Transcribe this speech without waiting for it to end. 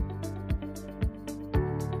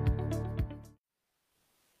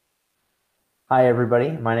Hi,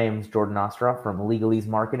 everybody. My name is Jordan Ostroff from Legalese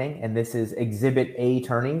Marketing, and this is Exhibit A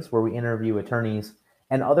Attorneys, where we interview attorneys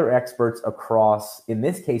and other experts across, in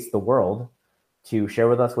this case, the world, to share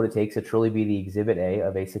with us what it takes to truly be the Exhibit A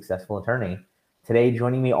of a successful attorney. Today,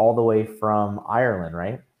 joining me all the way from Ireland,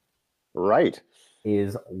 right, Right.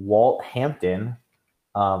 is Walt Hampton.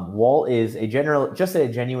 Walt is just a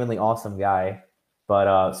genuinely awesome guy,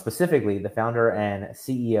 but specifically the founder and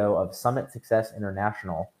CEO of Summit Success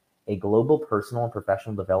International, a global personal and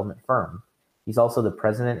professional development firm. He's also the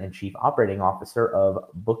president and chief operating officer of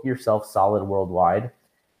Book Yourself Solid Worldwide,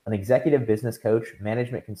 an executive business coach,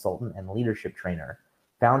 management consultant, and leadership trainer.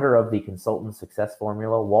 Founder of the Consultant Success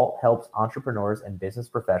Formula, Walt helps entrepreneurs and business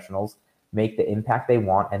professionals make the impact they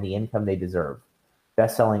want and the income they deserve.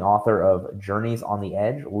 Best-selling author of Journeys on the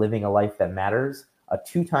Edge, Living a Life That Matters, a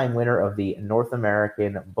two-time winner of the North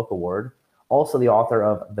American Book Award, also the author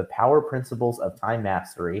of The Power Principles of Time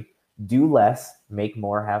Mastery, Do Less, Make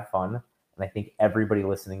More, Have Fun, and I think everybody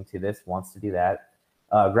listening to this wants to do that.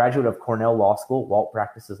 Graduate of Cornell Law School, Walt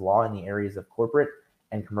practices law in the areas of corporate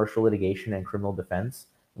and commercial litigation and criminal defense,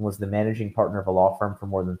 and was the managing partner of a law firm for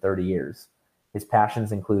more than 30 years. His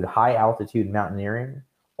passions include high-altitude mountaineering,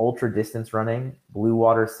 ultra distance running, blue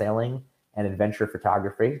water sailing, and adventure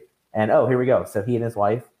photography. And oh, here we go. So he and his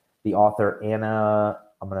wife, the author Anna,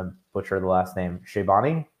 I'm going to butcher the last name,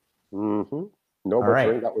 Shabani. Mm-hmm. No All right,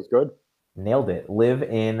 butchering. That was good. nailed it. Live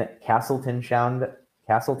in Castletownshend,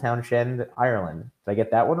 Ireland. Did I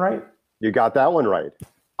get that one right? You got that one right.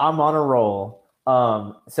 I'm on a roll.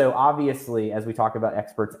 So obviously, as we talk about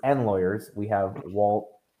experts and lawyers, we have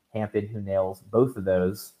Walt Hampton who nails both of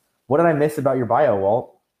those. What did I miss about your bio,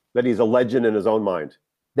 Walt? That he's a legend in his own mind.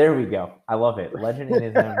 There we go. I love it. Legend in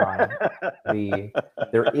his own mind.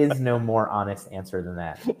 There is no more honest answer than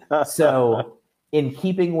that. So, in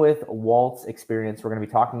keeping with Walt's experience, we're going to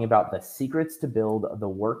be talking about the secrets to build the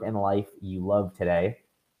work and life you love today.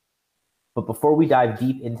 But before we dive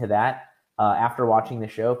deep into that, after watching the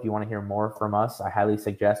show, if you want to hear more from us, I highly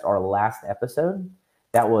suggest our last episode.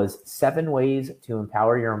 That was 7 Ways to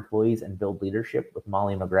Empower Your Employees and Build Leadership with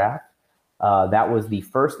Molly McGrath. That was the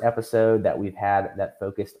first episode that we've had that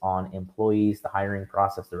focused on employees, the hiring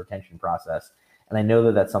process, the retention process. And I know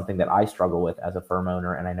that that's something that I struggle with as a firm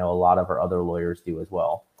owner, and I know a lot of our other lawyers do as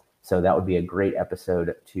well. So that would be a great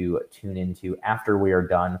episode to tune into after we are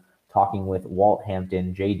done talking with Walt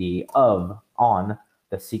Hampton, JD, on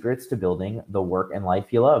the secrets to building the work and life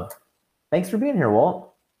you love. Thanks for being here,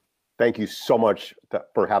 Walt. Thank you so much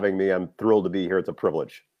for having me. I'm thrilled to be here. It's a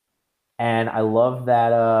privilege. And I love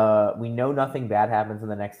that we know nothing bad happens in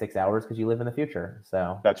the next 6 hours because you live in the future.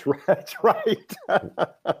 So That's right. That's right.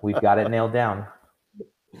 we've got it nailed down.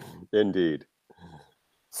 Indeed.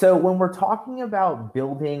 So when we're talking about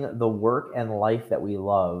building the work and life that we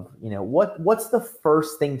love, what's the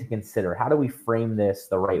first thing to consider? How do we frame this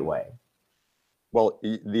the right way? Well,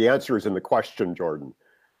 the answer is in the question, Jordan.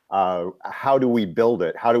 How do we build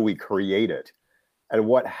it? How do we create it? And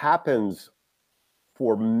what happens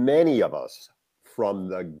for many of us from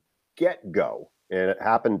the get-go, and it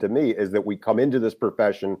happened to me, is that we come into this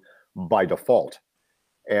profession by default.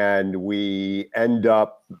 And we end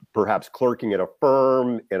up perhaps clerking at a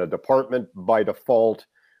firm, in a department by default.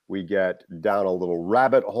 We get down a little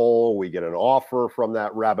rabbit hole. We get an offer from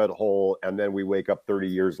that rabbit hole. And then we wake up 30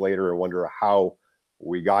 years later and wonder how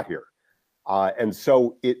we got here. And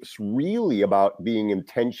so it's really about being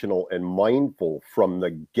intentional and mindful from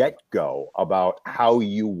the get-go about how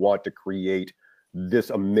you want to create this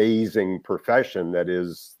amazing profession that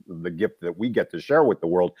is the gift that we get to share with the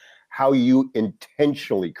world, how you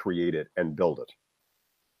intentionally create it and build it.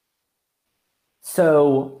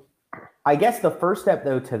 So I guess the first step,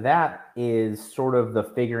 though, to that is sort of the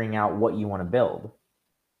figuring out what you want to build.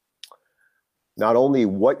 Not only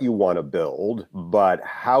what you want to build, but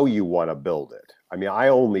how you want to build it. I mean, I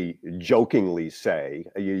only jokingly say,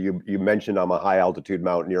 you mentioned I'm a high altitude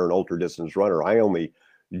mountaineer and ultra distance runner. I only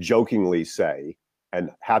jokingly say, and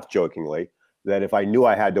half jokingly, that if I knew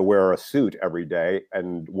I had to wear a suit every day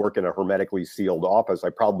and work in a hermetically sealed office, I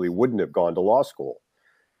probably wouldn't have gone to law school.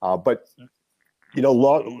 But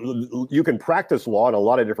law, you can practice law in a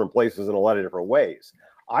lot of different places in a lot of different ways.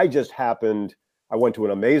 I went to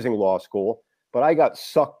an amazing law school, but I got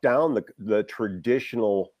sucked down the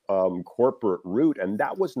traditional corporate route, and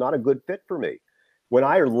that was not a good fit for me. When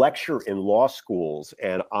I lecture in law schools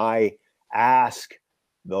and I ask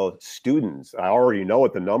the students, I already know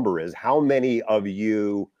what the number is, how many of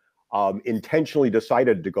you intentionally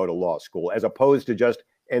decided to go to law school as opposed to just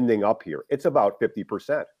ending up here? It's about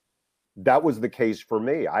 50%. That was the case for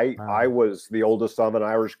me. I was the oldest son of an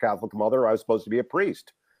Irish Catholic mother. I was supposed to be a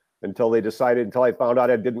priest. until I found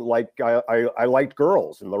out I didn't like, I liked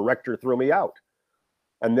girls, and the rector threw me out.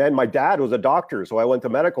 And then my dad was a doctor, so I went to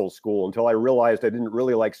medical school until I realized I didn't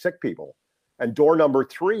really like sick people. And door number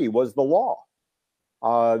 3 was the law.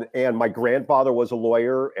 And my grandfather was a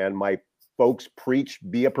lawyer, and my folks preached,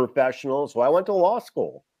 be a professional. So I went to law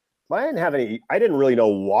school. I didn't really know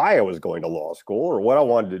why I was going to law school or what I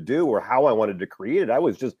wanted to do or how I wanted to create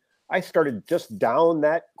it. I started just down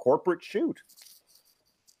that corporate chute.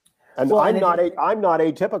 And well, I'm not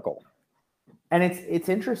atypical. And it's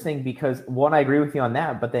interesting because, one, I agree with you on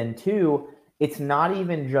that, but then 2, it's not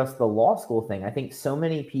even just the law school thing. I think so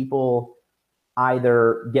many people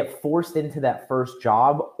either get forced into that first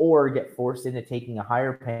job or get forced into taking a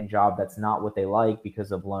higher paying job that's not what they like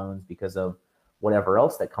because of loans, because of whatever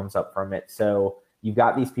else that comes up from it. So you've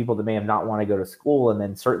got these people that may have not want to go to school, and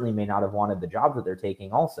then certainly may not have wanted the job that they're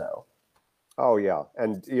taking also. Oh yeah.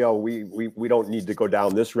 And we don't need to go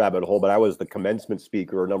down this rabbit hole, but I was the commencement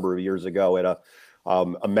speaker a number of years ago at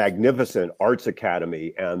a magnificent arts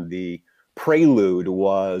academy, and the prelude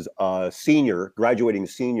was a graduating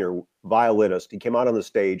senior violinist. He came out on the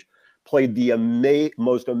stage, played the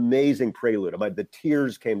most amazing prelude. The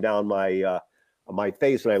tears came down my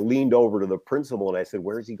face, and I leaned over to the principal and I said,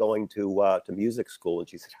 "Where is he going to music school?" And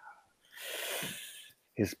she said,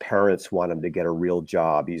 "His parents want him to get a real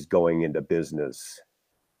job. He's going into business."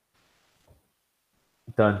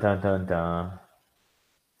 Dun dun dun dun.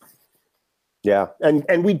 Yeah,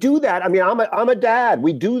 and we do that. I mean, I'm a dad.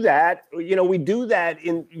 We do that. We do that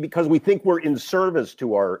because we think we're in service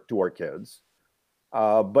to our kids.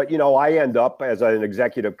 But I end up as an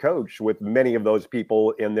executive coach with many of those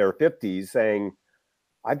people in their 50s saying,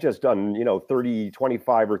 "I've just done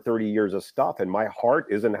 25 or 30 years of stuff, and my heart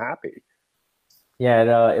isn't happy."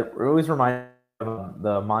 Yeah, it always reminds me of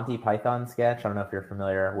the Monty Python sketch. I don't know if you're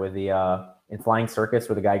familiar with the in Flying Circus,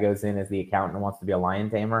 where the guy goes in as the accountant and wants to be a lion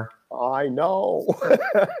tamer. I know.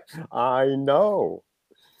 I know.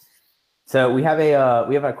 So we have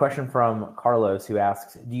a question from Carlos, who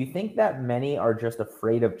asks, do you think that many are just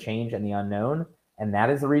afraid of change and the unknown, and that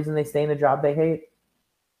is the reason they stay in a job they hate?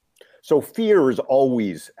 So fear is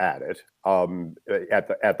always at it,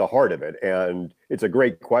 at the heart of it. And it's a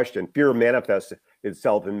great question. Fear manifests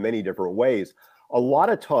itself in many different ways. A lot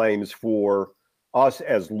of times for us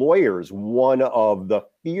as lawyers, one of the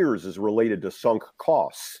fears is related to sunk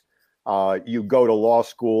costs. You go to law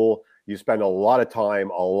school, you spend a lot of time,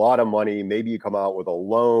 a lot of money, maybe you come out with a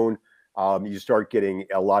loan, you start getting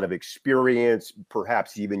a lot of experience,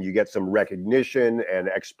 perhaps even you get some recognition and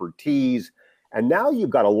expertise. And now you've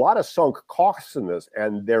got a lot of sunk costs in this,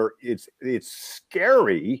 and it's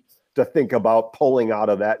scary to think about pulling out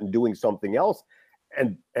of that and doing something else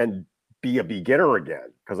and be a beginner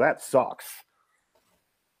again, because that sucks.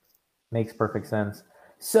 Makes perfect sense.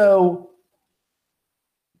 So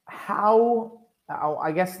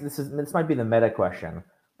I guess this might be the meta question,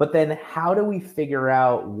 but then how do we figure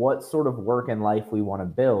out what sort of work in life we want to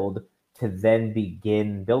build to then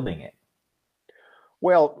begin building it?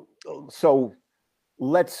 Well, so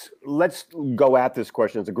let's go at this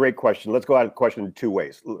question. It's a great question. Let's go at the question in 2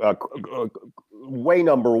 ways. Way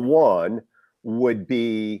number 1 would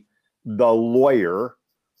be the lawyer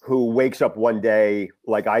who wakes up one day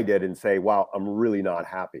like I did and say, "Wow, I'm really not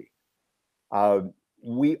happy."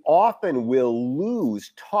 We often will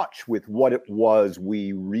lose touch with what it was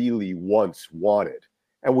we really once wanted.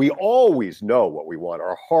 And we always know what we want.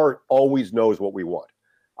 Our heart always knows what we want.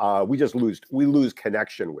 We lose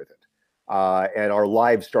connection with it. And our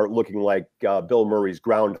lives start looking like Bill Murray's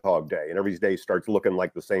Groundhog Day, and every day starts looking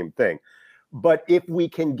like the same thing. But if we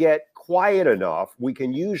can get quiet enough, we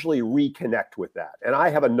can usually reconnect with that. And I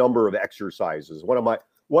have a number of exercises. One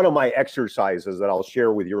of my exercises that I'll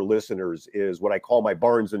share with your listeners is what I call my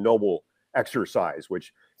Barnes and Noble exercise,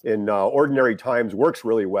 which in ordinary times works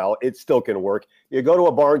really well. It still can work. You go to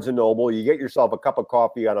a Barnes and Noble, you get yourself a cup of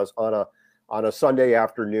coffee on a Sunday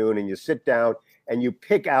afternoon, and you sit down and you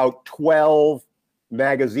pick out 12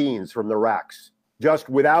 magazines from the racks, just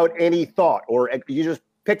without any thought, or you just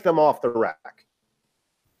pick them off the rack.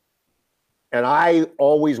 And I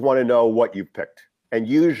always want to know what you picked. And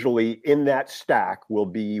usually in that stack will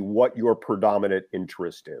be what your predominant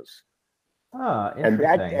interest is.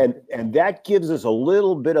 Interesting. And that gives us a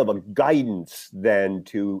little bit of a guidance then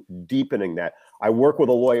to deepening that. I work with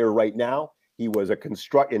a lawyer right now. He was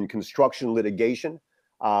in construction litigation,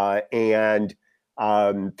 and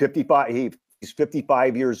 55. He's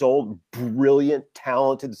 55 years old, brilliant,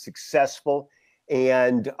 talented, successful,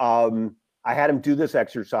 and I had him do this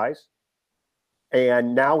exercise.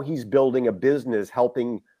 And now he's building a business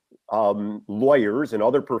helping lawyers and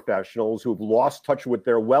other professionals who've lost touch with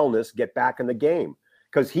their wellness get back in the game,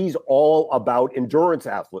 because he's all about endurance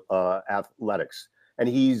athletics, and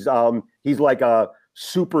he's like a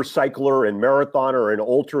super cycler and marathoner and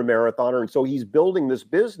ultra marathoner, and so he's building this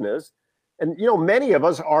business. And many of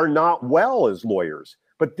us are not well as lawyers,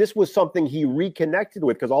 but this was something he reconnected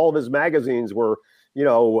with, because all of his magazines were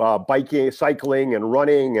biking, cycling, and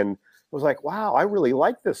running, and it was like, wow, I really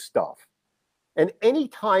like this stuff. And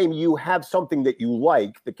anytime you have something that you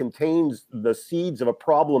like that contains the seeds of a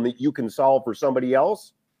problem that you can solve for somebody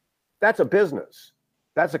else, that's a business.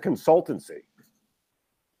 That's a consultancy.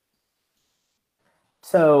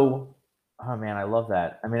 So, oh man, I love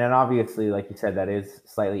that. I mean, and obviously, like you said, that is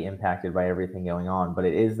slightly impacted by everything going on, but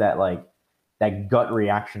it is that that gut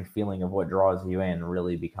reaction feeling of what draws you in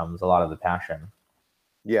really becomes a lot of the passion.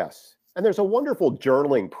 Yes. And there's a wonderful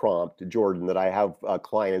journaling prompt, Jordan, that I have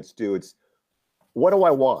clients do. It's, what do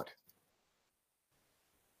I want?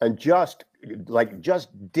 And just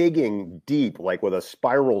digging deep, like with a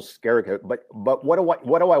spiral scare. But what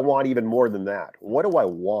do I want even more than that? What do I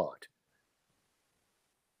want?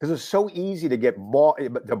 Because it's so easy to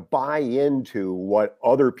to buy into what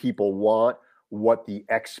other people want, what the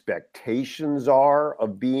expectations are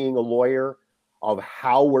of being a lawyer, of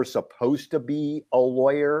how we're supposed to be a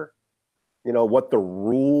lawyer. What the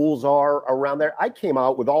rules are around there. I came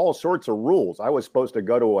out with all sorts of rules. I was supposed to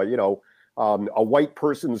go to a white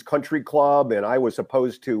person's country club, and I was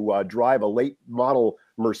supposed to drive a late model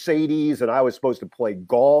Mercedes, and I was supposed to play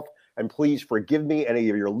golf. And please forgive me, any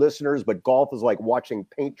of your listeners, but golf is like watching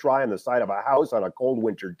paint dry on the side of a house on a cold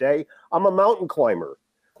winter day. I'm a mountain climber.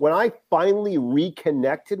 When I finally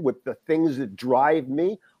reconnected with the things that drive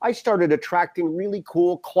me, I started attracting really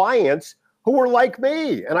cool clients who were like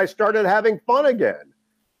me, and I started having fun again.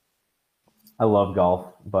 I love golf,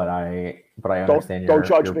 but I understand your point.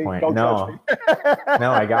 Don't judge me.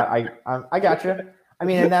 No, I got you. I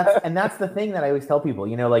mean, and that's the thing that I always tell people.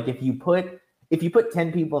 Like if you put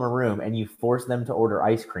 10 people in a room and you force them to order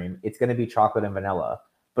ice cream, it's going to be chocolate and vanilla.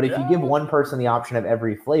 But if you give one person the option of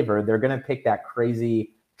every flavor, they're going to pick that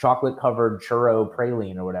crazy chocolate covered churro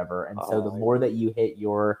praline or whatever. And so the more that you hit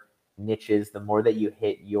your niches, the more that you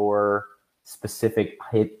hit your specific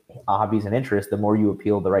hobbies and interests, the more you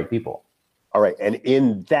appeal to the right people. All right. And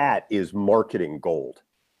in that is marketing gold.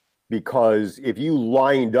 Because if you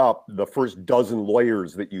lined up the first dozen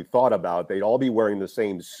lawyers that you thought about, they'd all be wearing the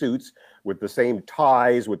same suits, with the same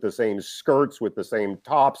ties, with the same skirts, with the same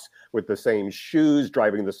tops, with the same shoes,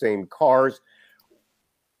 driving the same cars.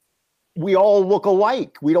 We all look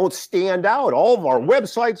alike. We don't stand out. All of our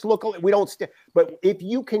websites look alike. We don't stand. But if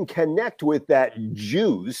you can connect with that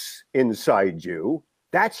juice inside you,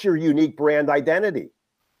 that's your unique brand identity.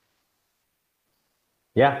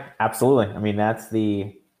 Yeah, absolutely. I mean, that's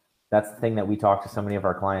the thing that we talk to so many of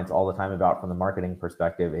our clients all the time about from the marketing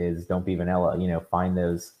perspective is don't be vanilla, find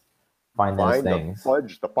those things.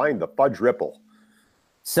 Find the fudge ripple.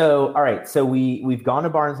 So, all right. So we've gone to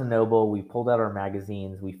Barnes and Noble, we pulled out our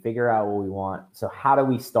magazines, we figure out what we want. So how do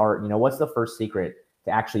we start? What's the first secret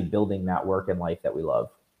to actually building that work in life that we love?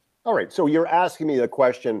 All right. So you're asking me the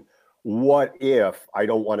question, what if I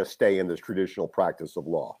don't want to stay in this traditional practice of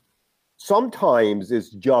law? Sometimes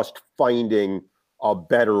it's just finding a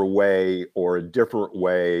better way or a different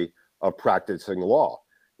way of practicing law.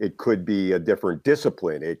 It could be a different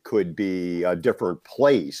discipline. It could be a different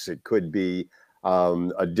place. It could be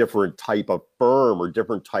a different type of firm or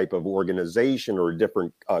different type of organization or a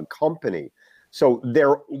different company. So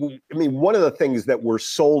one of the things that we're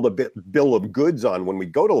sold a bill of goods on when we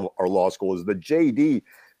go to our law school is the JD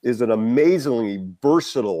is an amazingly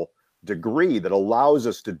versatile degree that allows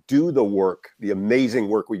us to do the work, the amazing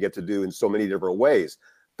work we get to do in so many different ways.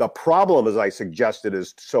 The problem, as I suggested,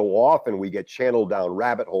 is so often we get channeled down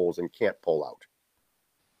rabbit holes and can't pull out.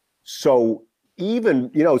 So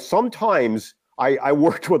even, sometimes I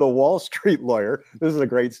worked with a Wall Street lawyer. This is a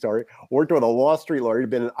great story. Worked with a Wall Street lawyer. He'd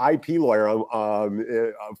been an IP lawyer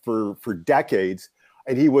for decades,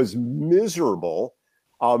 and he was miserable.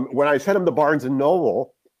 When I sent him to Barnes and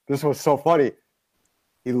Noble, this was so funny.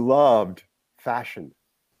 He loved fashion.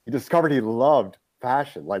 He discovered he loved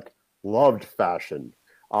fashion, loved fashion.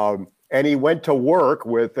 And he went to work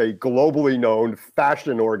with a globally known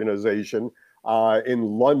fashion organization in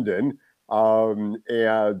London. And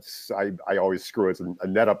I always screw it. It's a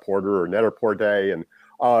Net-a-Porter or Net-a-Porter. And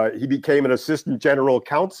he became an assistant general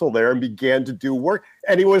counsel there and began to do work.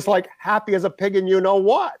 And he was happy as a pig in you know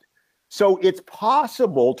what. So it's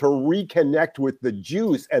possible to reconnect with the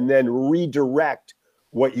juice and then redirect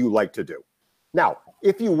what you like to do. Now,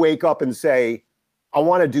 if you wake up and say, I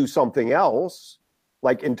want to do something else,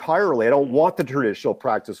 like entirely, I don't want the traditional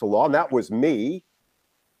practice of law, and that was me,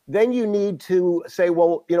 then you need to say,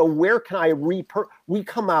 well, where can I we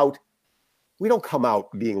don't come out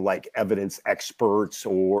being like evidence experts,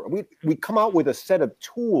 or we come out with a set of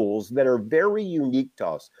tools that are very unique to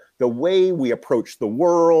us. The way we approach the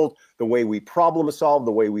world, the way we problem solve,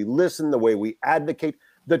 the way we listen, the way we advocate.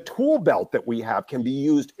 The tool belt that we have can be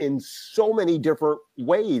used in so many different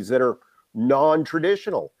ways that are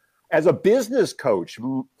non-traditional. As a business coach,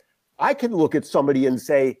 I can look at somebody and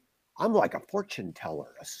say, I'm like a fortune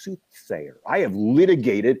teller, a soothsayer. I have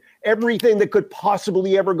litigated everything that could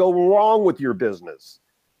possibly ever go wrong with your business.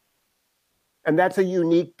 And that's a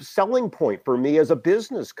unique selling point for me as a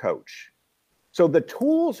business coach. So the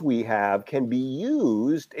tools we have can be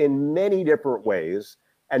used in many different ways,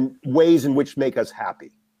 and ways in which make us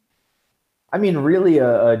happy. I mean, really,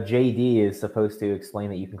 a JD is supposed to explain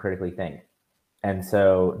that you can critically think. And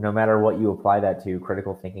so no matter what you apply that to,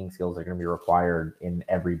 critical thinking skills are going to be required in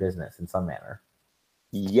every business in some manner.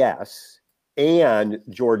 Yes. And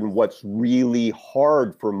Jordan, what's really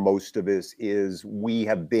hard for most of us is we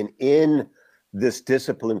have been in this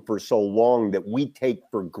discipline for so long that we take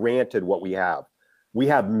for granted what we have. We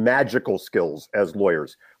have magical skills as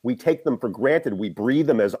lawyers. We take them for granted. We breathe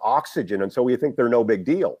them as oxygen. And so we think they're no big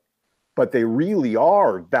deal. But they really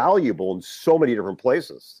are valuable in so many different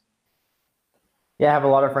places. Yeah, I have a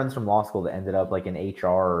lot of friends from law school that ended up like in HR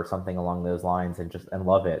or something along those lines and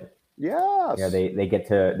love it. Yes. They get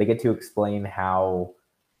to explain how,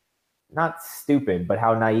 not stupid, but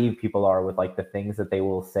how naive people are with like the things that they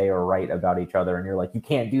will say or write about each other. And you're like, you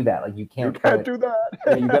can't do that. Like you can't do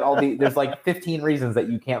that. You got there's like 15 reasons that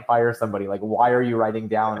you can't fire somebody. Like, why are you writing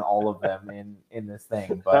down all of them in this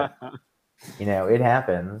thing? But it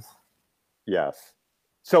happens. Yes.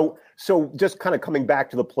 So just kind of coming back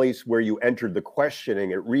to the place where you entered the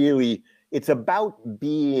questioning, it's about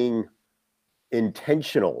being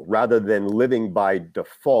intentional rather than living by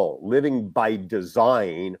default, living by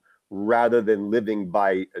design rather than living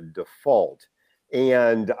by default.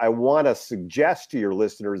 And I want to suggest to your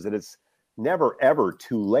listeners that it's never, ever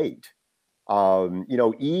too late.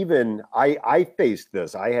 Even I faced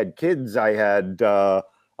this. I had kids, I had a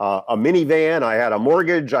minivan, I had a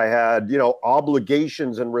mortgage, I had,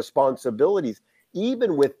 obligations and responsibilities.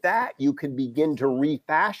 Even with that, you can begin to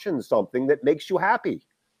refashion something that makes you happy.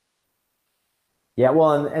 Yeah,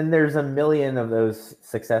 well, and there's a million of those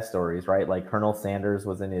success stories, right? Like Colonel Sanders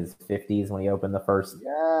was in his 50s when he opened the first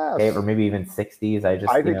cave, or maybe even 60s.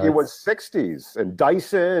 I think he was 60s, and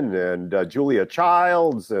Dyson and Julia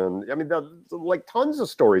Childs, and I mean, like tons of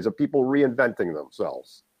stories of people reinventing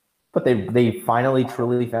themselves. But they finally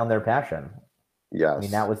truly found their passion. Yes. I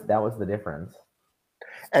mean, that was the difference.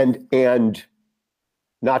 And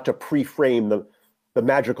not to pre-frame the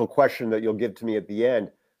magical question that you'll give to me at the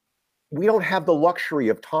end, we don't have the luxury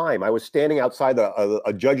of time. I was standing outside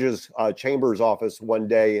a judge's chamber's office one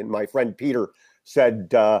day, and my friend Peter said,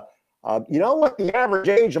 you know what the average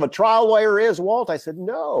age of a trial lawyer is, Walt? I said,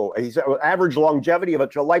 no. He said, average longevity of a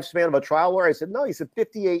lifespan of a trial lawyer? I said, no. He said,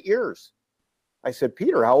 58 years. I said,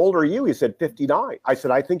 Peter, how old are you? He said, 59. I said,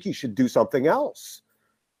 I think you should do something else.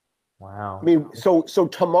 Wow. I mean, so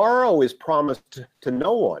tomorrow is promised to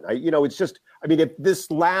no one. It's just, if this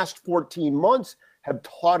last 14 months have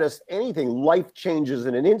taught us anything, life changes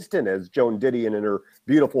in an instant, as Joan Didion in her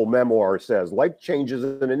beautiful memoir says. Life changes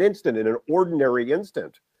in an instant, in an ordinary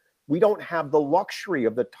instant. We don't have the luxury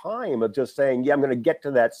of the time of just saying, yeah, I'm going to get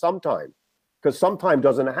to that sometime, because sometime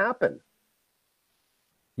doesn't happen.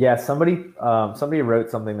 Yeah, somebody wrote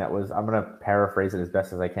something that was, I'm going to paraphrase it as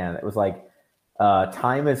best as I can. It was like,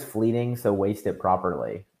 time is fleeting, so waste it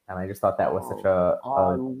properly. And I just thought that was such a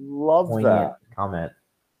poignant comment.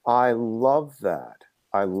 I love that.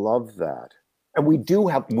 And we do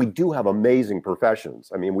have amazing professions.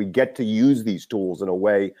 I mean, we get to use these tools in a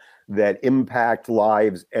way that impact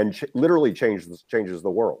lives and literally changes the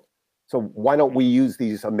world. So why don't we use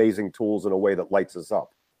these amazing tools in a way that lights us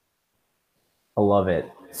up? I love it.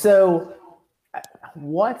 So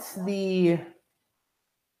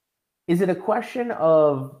is it a question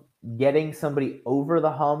of getting somebody over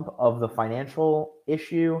the hump of the financial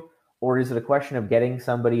issue? Or is it a question of getting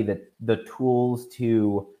somebody the tools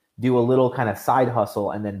to do a little kind of side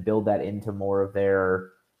hustle and then build that into more of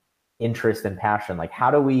their interest and passion? Like,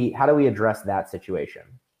 how do we address that situation?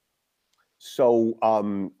 So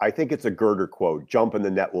I think it's a Girder quote, jump and the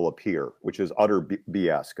net will appear, which is utter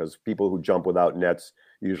BS, because people who jump without nets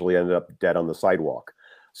usually end up dead on the sidewalk.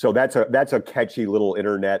 So that's a catchy little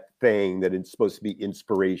internet thing that it's supposed to be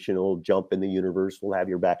inspirational. Jump in the universe will have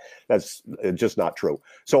your back. That's just not true.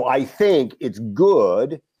 So I think it's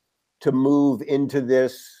good to move into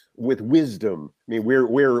this with wisdom. I mean,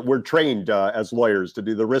 we're trained as lawyers to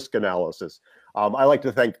do the risk analysis. I like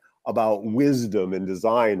to think about wisdom in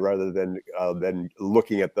design rather than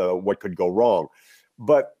looking at what could go wrong.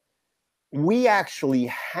 But we actually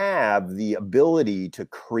have the ability to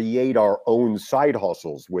create our own side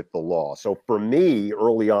hustles with the law. So for me,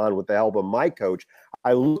 early on, with the help of my coach,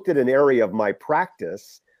 I looked at an area of my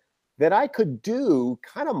practice that I could do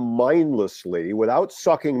kind of mindlessly without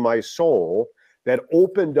sucking my soul, that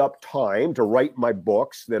opened up time to write my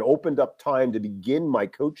books, that opened up time to begin my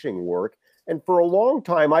coaching work. And for a long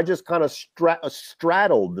time, I just kind of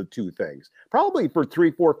straddled the two things, probably for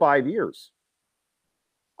 3, 4, 5 years.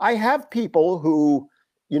 I have people who,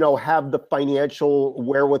 have the financial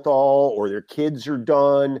wherewithal, or their kids are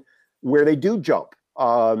done, where they do jump,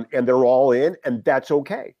 and they're all in, and that's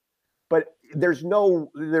okay. But there's no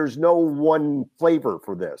one flavor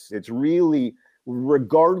for this. It's really,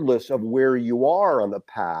 regardless of where you are on the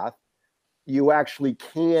path, you actually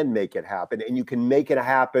can make it happen, and you can make it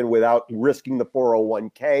happen without risking the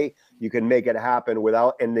 401k. You can make it happen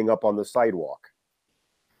without ending up on the sidewalk.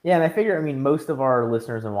 Yeah, and I figure, most of our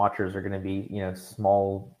listeners and watchers are going to be,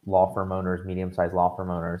 small law firm owners, medium-sized law firm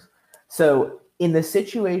owners. So in the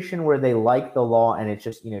situation where they like the law and it's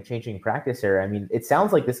just, changing practice area, it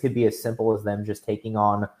sounds like this could be as simple as them just taking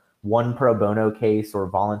on one pro bono case, or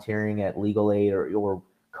volunteering at Legal Aid, or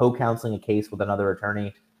co-counseling a case with another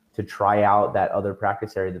attorney to try out that other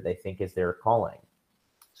practice area that they think is their calling.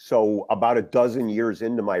 So about a dozen years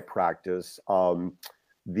into my practice,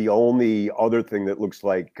 the only other thing that looks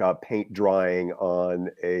like paint drying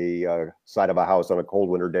on a side of a house on a cold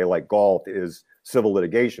winter day like golf is civil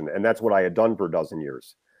litigation. And that's what I had done for a dozen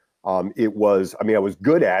years. I was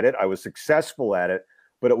good at it. I was successful at it,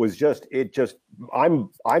 but I'm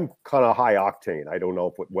kind of high octane. I don't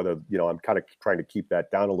know whether, I'm kind of trying to keep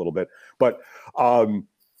that down a little bit, but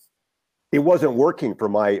it wasn't working for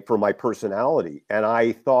my personality. And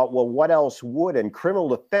I thought, well, what else would? And criminal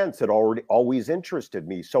defense had always interested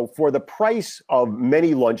me. So for the price of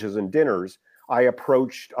many lunches and dinners, I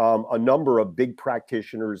approached a number of big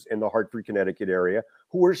practitioners in the Hartford, Connecticut area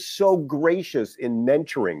who were so gracious in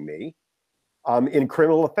mentoring me in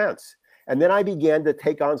criminal defense. And then I began to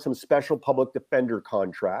take on some special public defender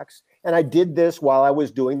contracts. And I did this while I was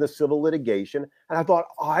doing the civil litigation. And I thought,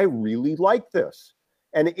 I really like this.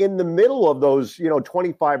 And in the middle of those,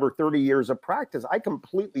 25 or 30 years of practice, I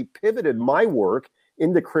completely pivoted my work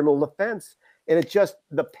into criminal defense. And it just,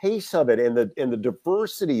 the pace of it and the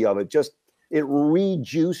diversity of it, it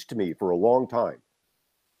rejuiced me for a long time.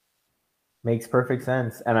 Makes perfect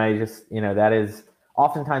sense. And I just, that is,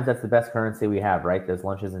 oftentimes that's the best currency we have, right? Those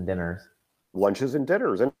lunches and dinners. Lunches and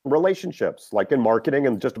dinners and relationships, like in marketing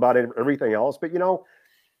and just about everything else. But,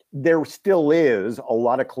 there still is a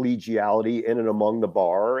lot of collegiality in and among the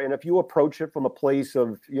bar. And if you approach it from a place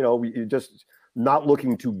of, you're just not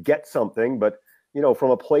looking to get something, but,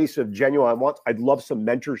 from a place of genuine, I'd love some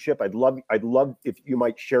mentorship. I'd love if you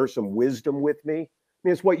might share some wisdom with me.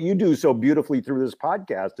 It's what you do so beautifully through this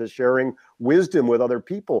podcast, is sharing wisdom with other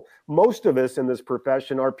people. Most of us in this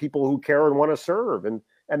profession are people who care and want to serve, and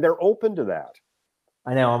they're open to that.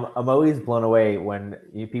 I know. I'm always blown away when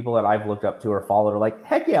people that I've looked up to or followed are like,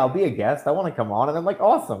 heck yeah, I'll be a guest. I want to come on. And I'm like,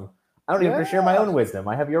 awesome. I don't even have to share my own wisdom.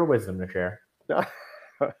 I have your wisdom to share.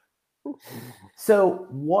 So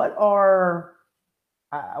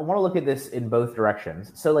I want to look at this in both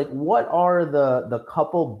directions. So what are the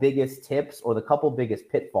couple biggest tips or the couple biggest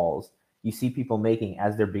pitfalls you see people making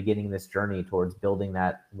as they're beginning this journey towards building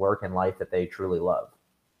that work and life that they truly love?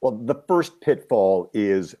 Well, the first pitfall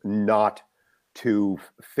is not to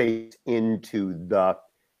face into the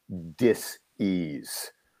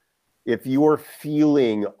dis-ease. If you're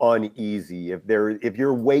feeling uneasy, if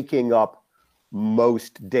you're waking up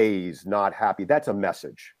most days not happy, that's a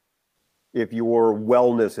message. If your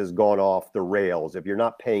wellness has gone off the rails, if you're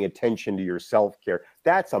not paying attention to your self-care,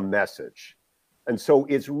 that's a message. And so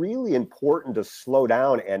it's really important to slow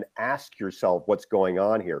down and ask yourself what's going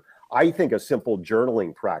on here. I think a simple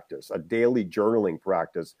journaling practice, a daily journaling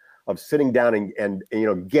practice of sitting down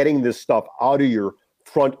and getting this stuff out of your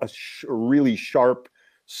front, a really sharp,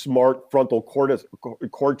 smart frontal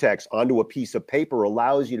cortex onto a piece of paper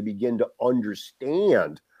allows you to begin to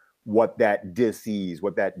understand what that dis-ease,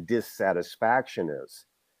 what that dissatisfaction is.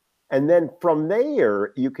 And then from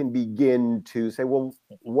there, you can begin to say, well,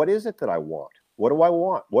 what is it that I want? What do I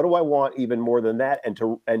want? What do I want even more than that? And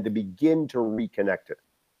to begin to reconnect it.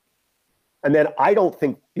 And then I don't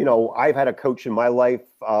think, I've had a coach in my life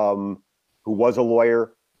who was a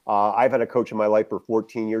lawyer, I've had a coach in my life for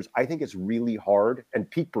 14 years. I think it's really hard, and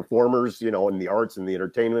peak performers, in the arts and the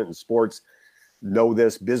entertainment and sports know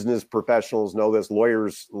this. Business professionals know this.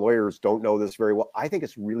 Lawyers don't know this very well. I think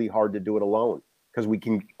it's really hard to do it alone because we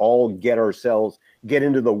can all get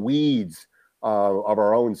into the weeds of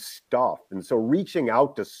our own stuff. And so reaching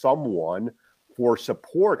out to someone for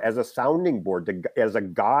support as a sounding board, as a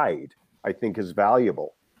guide, I think is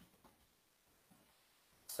valuable.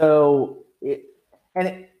 So,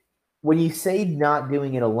 when you say not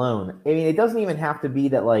doing it alone, I mean, it doesn't even have to be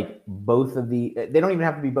that like they don't even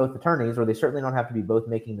have to be both attorneys, or they certainly don't have to be both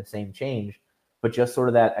making the same change, but just sort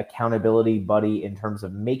of that accountability buddy in terms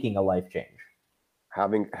of making a life change.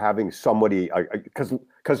 Having somebody,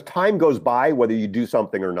 because time goes by whether you do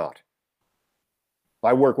something or not.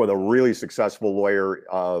 I work with a really successful lawyer.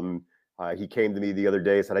 He came to me the other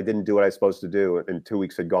day and said, I didn't do what I was supposed to do, and 2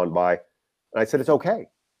 weeks had gone by. And I said, it's okay.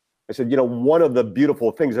 I said, one of the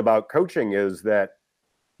beautiful things about coaching is that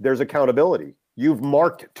there's accountability. You've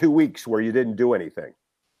marked 2 weeks where you didn't do anything.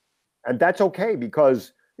 And that's okay,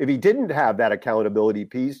 because if he didn't have that accountability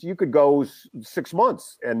piece, you could go 6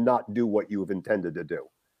 months and not do what you've intended to do.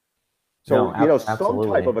 So, some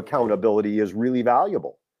type of accountability is really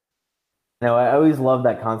valuable. No, I always love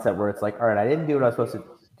that concept where it's like, all right, I didn't do what I was supposed to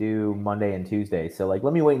do Monday and Tuesday. So like,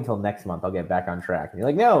 let me wait until next month. I'll get back on track. And you're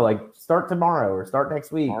like, no, like start tomorrow or start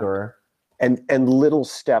next week and little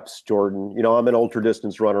steps, Jordan. I'm an ultra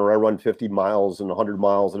distance runner. I run 50 miles and 100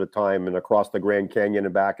 miles at a time and across the Grand Canyon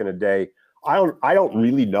and back in a day. I don't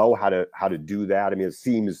really know how to do that. I mean, it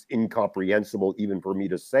seems incomprehensible even for me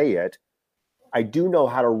to say it. I do know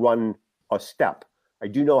how to run a step. I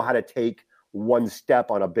do know how to take one step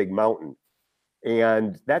on a big mountain.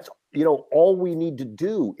 And that's, all we need to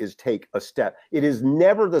do is take a step. It is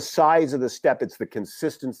never the size of the step. It's the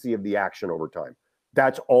consistency of the action over time.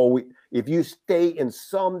 That's all if you stay in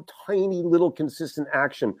some tiny little consistent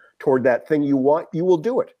action toward that thing you want, you will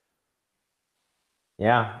do it.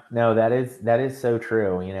 Yeah, no, that is so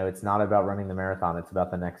true. It's not about running the marathon. It's about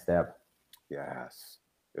the next step. Yes.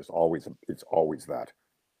 It's always that.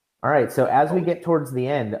 All right. So as we get towards the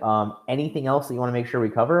end, anything else that you want to make sure we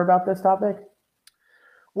cover about this topic?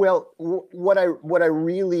 Well, what I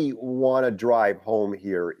really want to drive home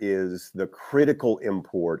here is the critical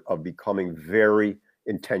import of becoming very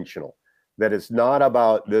intentional. That it's not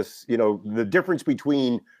about this, the difference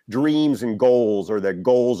between dreams and goals, or that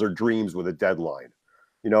goals are dreams with a deadline.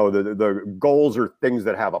 The goals are things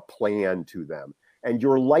that have a plan to them. And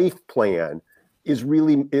your life plan is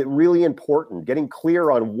really important. Getting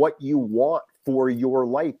clear on what you want for your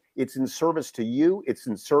life. It's in service to you. It's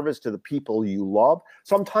in service to the people you love.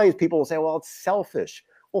 Sometimes people will say, well, it's selfish.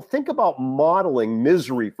 Well, think about modeling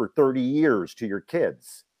misery for 30 years to your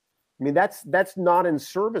kids. I mean, that's not in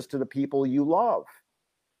service to the people you love.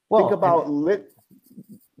 Well, think about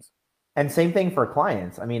and same thing for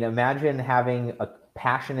clients. I mean, imagine having a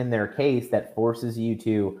passion in their case that forces you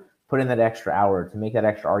to put in that extra hour, to make that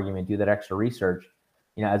extra argument, do that extra research,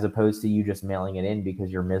 as opposed to you just mailing it in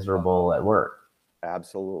because you're miserable at work.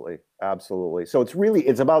 Absolutely. So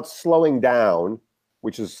it's about slowing down,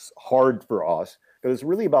 which is hard for us, but it's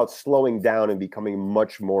really about slowing down and becoming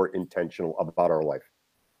much more intentional about our life.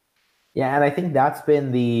 Yeah, and I think that's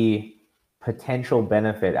been the potential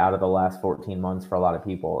benefit out of the last 14 months for a lot of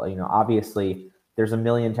people. Obviously, there's a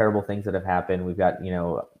million terrible things that have happened. We've got,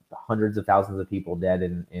 hundreds of thousands of people dead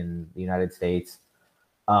in the United States.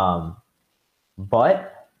 But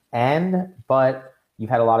you've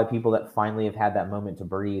had a lot of people that finally have had that moment to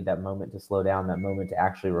breathe, that moment to slow down, that moment to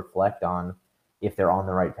actually reflect on if they're on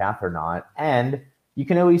the right path or not. And you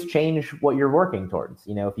can always change what you're working towards.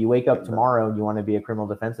 If you wake up tomorrow and you want to be a criminal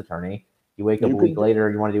defense attorney, you wake up a week later,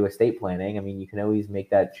 you want to do estate planning. I mean, you can always make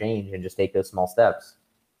that change and just take those small steps.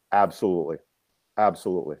 Absolutely.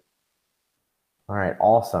 All right,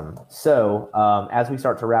 awesome. So as we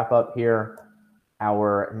start to wrap up here,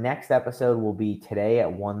 our next episode will be today at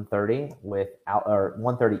 1:30 or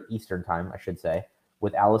 1:30 Eastern time, I should say,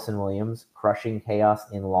 with Allison Williams, Crushing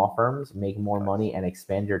Chaos in Law Firms, Make More Money and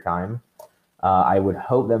Expand Your Time. I would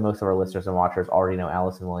hope that most of our listeners and watchers already know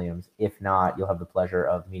Allison Williams. If not, you'll have the pleasure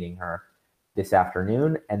of meeting her this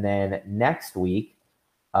afternoon. And then next week,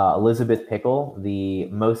 Elizabeth Pickle, the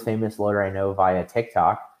most famous lawyer I know via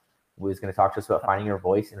TikTok, was going to talk to us about finding your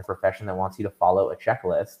voice in a profession that wants you to follow a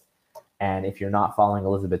checklist. And if you're not following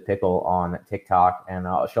Elizabeth Pickle on TikTok, and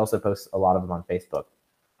she also posts a lot of them on Facebook,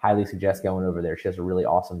 highly suggest going over there. She does a really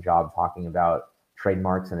awesome job talking about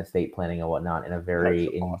trademarks and estate planning and whatnot in a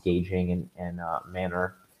very engaging and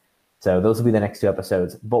manner. So those will be the next two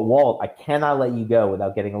episodes. But Walt, I cannot let you go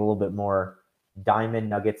without getting a little bit more diamond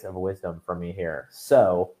nuggets of wisdom from me here.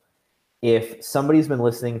 So if somebody's been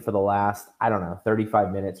listening for the last, I don't know,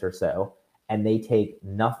 35 minutes or so, and they take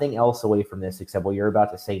nothing else away from this except what you're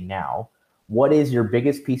about to say now, what is your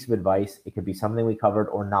biggest piece of advice? It could be something we covered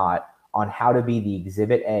or not, on how to be the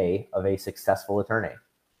exhibit A of a successful attorney.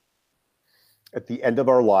 At the end of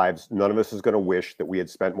our lives, none of us is going to wish that we had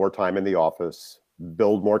spent more time in the office,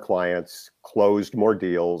 billed more clients, closed more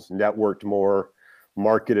deals, networked more,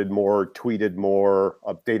 marketed more, tweeted more,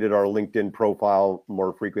 updated our LinkedIn profile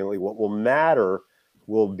more frequently. What will matter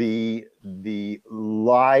will be the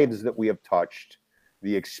lives that we have touched,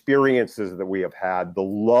 the experiences that we have had, the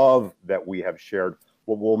love that we have shared.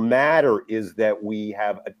 What will matter is that we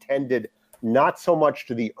have attended not so much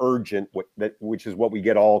to the urgent, which is what we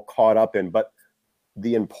get all caught up in, but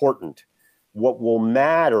the important. What will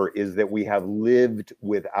matter is that we have lived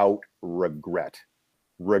without regret.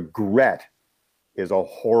 Regret is a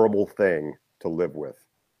horrible thing to live with.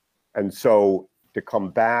 And so to come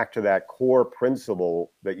back to that core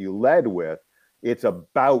principle that you led with, it's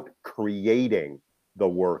about creating the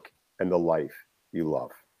work and the life you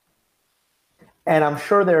love. And I'm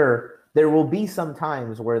sure there will be some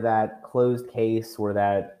times where that closed case, where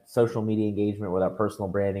that social media engagement, where that personal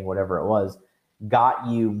branding, whatever it was, got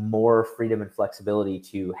you more freedom and flexibility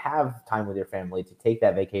to have time with your family, to take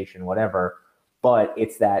that vacation, whatever. But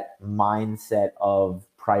it's that mindset of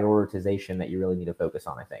prioritization that you really need to focus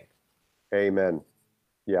on, I think. Amen.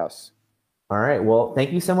 Yes. All right. Well,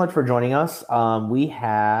 thank you so much for joining us. We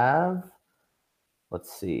have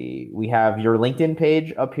your LinkedIn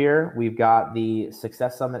page up here. We've got the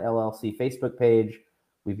Success Summit LLC Facebook page.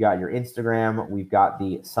 We've got your Instagram. We've got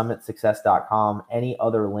the summitsuccess.com. Any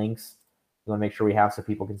other links you want to make sure we have so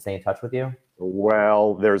people can stay in touch with you?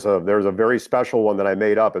 Well, there's a very special one that I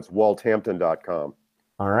made up. It's walthampton.com.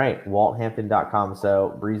 All right, walthampton.com.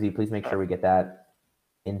 So Breezy, please make sure we get that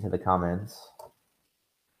into the comments.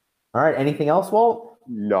 All right, anything else, Walt?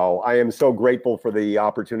 No, I am so grateful for the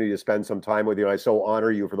opportunity to spend some time with you. And I so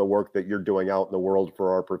honor you for the work that you're doing out in the world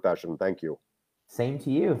for our profession. Thank you. Same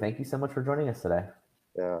to you. Thank you so much for joining us today.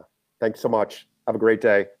 Yeah, thanks so much. Have a great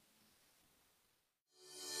day.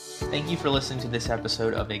 Thank you for listening to this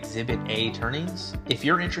episode of Exhibit A Attorneys. If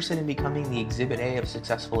you're interested in becoming the Exhibit A of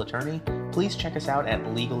successful attorney, please check us out at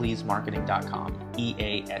legalesemarketing.com,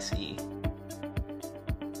 EASE.